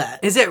named that.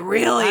 Is it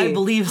really? I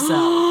believe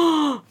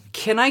so.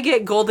 Can I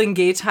get Golden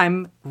Gay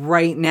Time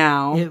right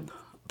now?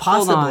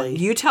 Possibly. Hold on.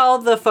 You tell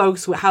the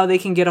folks how they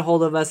can get a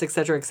hold of us,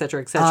 etc.,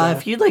 etc., etc.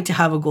 If you'd like to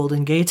have a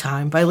Golden Gay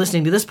Time by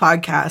listening to this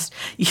podcast,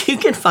 you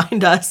can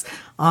find us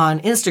on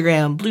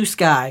Instagram, Blue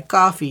Sky,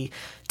 Coffee,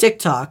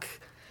 TikTok,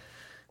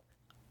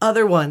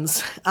 other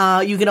ones.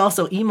 You can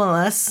also email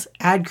us,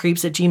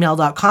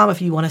 adcreeps@gmail.com,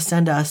 if you want to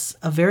send us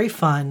a very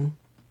fun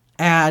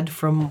ad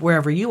from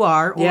wherever you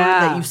are or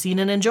that you've seen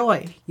and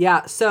enjoyed.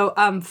 Yeah. So,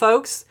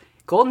 folks,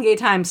 Golden Gay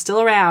Time's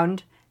still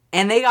around,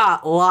 and they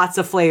got lots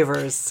of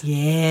flavors.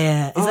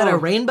 Yeah. Is that a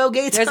rainbow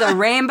gay time? There's a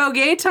rainbow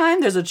gay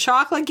time. There's a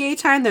chocolate gay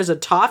time. There's a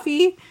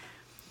toffee.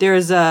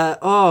 There's a,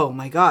 oh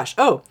my gosh.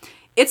 Oh,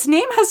 its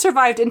name has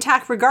survived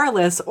intact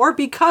regardless or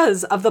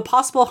because of the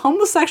possible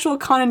homosexual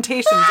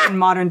connotations in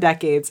modern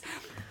decades.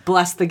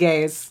 Bless the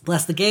gays.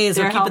 Bless the gays.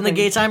 They're We're keeping the helping.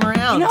 gay time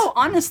around. You know,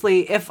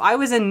 honestly, if I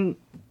was in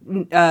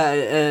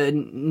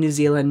New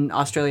Zealand,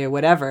 Australia,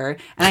 whatever,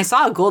 and I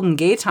saw a Golden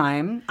Gay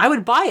Time, I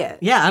would buy it.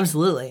 Yeah,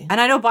 absolutely.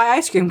 And I don't buy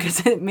ice cream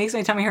because it makes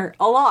my tummy hurt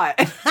a lot.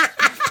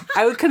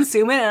 I would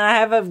consume it and I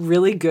have a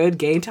really good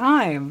gay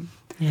time.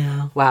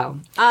 Yeah. Wow.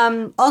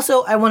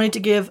 Also, I wanted to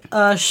give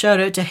a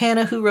shout out to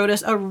Hannah, who wrote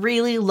us a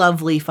really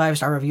lovely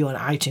 5-star review on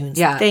iTunes.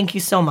 Yeah. Thank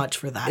you so much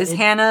for that. Is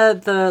Hannah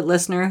the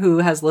listener who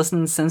has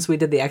listened since we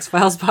did the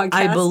X-Files podcast?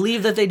 I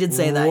believe that they did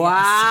say that.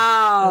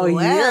 Wow.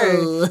 Yes.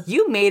 Well.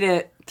 You made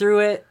it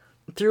through it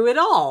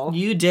all.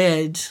 You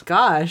did.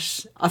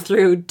 Gosh.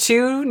 Through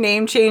 2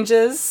 name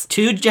changes.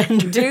 2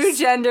 genders. 2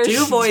 genders.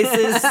 2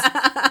 voices.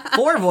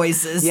 4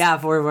 voices. Yeah,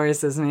 4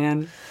 voices,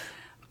 man.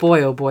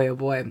 Boy, oh boy, oh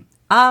boy.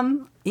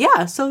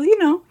 Yeah, so, you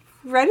know,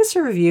 write us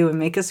a review and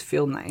make us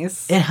feel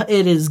nice.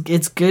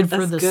 It's good for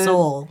That's the good.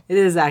 soul. It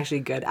is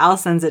actually good. Al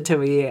sends it to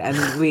me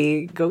and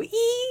we go,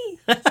 ee.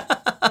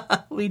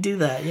 We do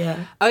that,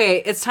 yeah. Okay,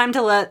 it's time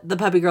to let the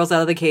puppy girls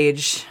out of the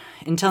cage.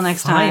 Until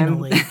next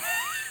Finally. time.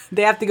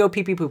 They have to go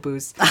pee-pee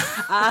poo-poos.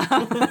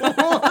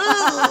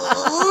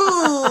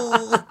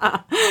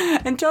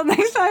 Until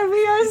next time,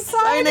 we are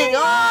signing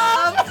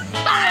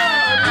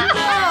off.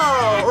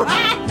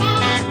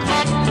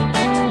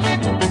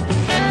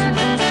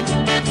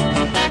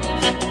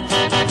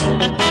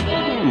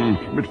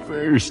 But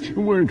first, a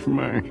word from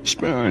our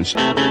sponsor.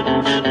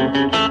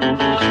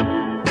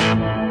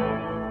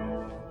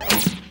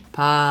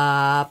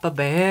 Papa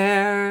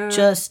Bear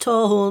Just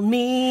told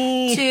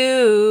me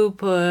to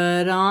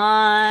put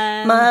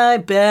on my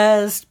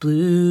best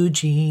blue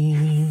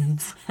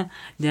jeans.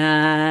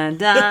 da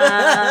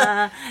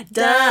da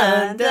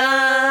da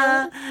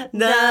da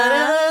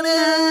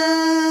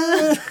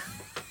da.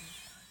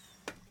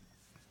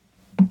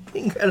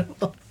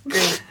 Incredible.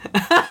 Great.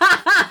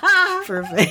 Perfect.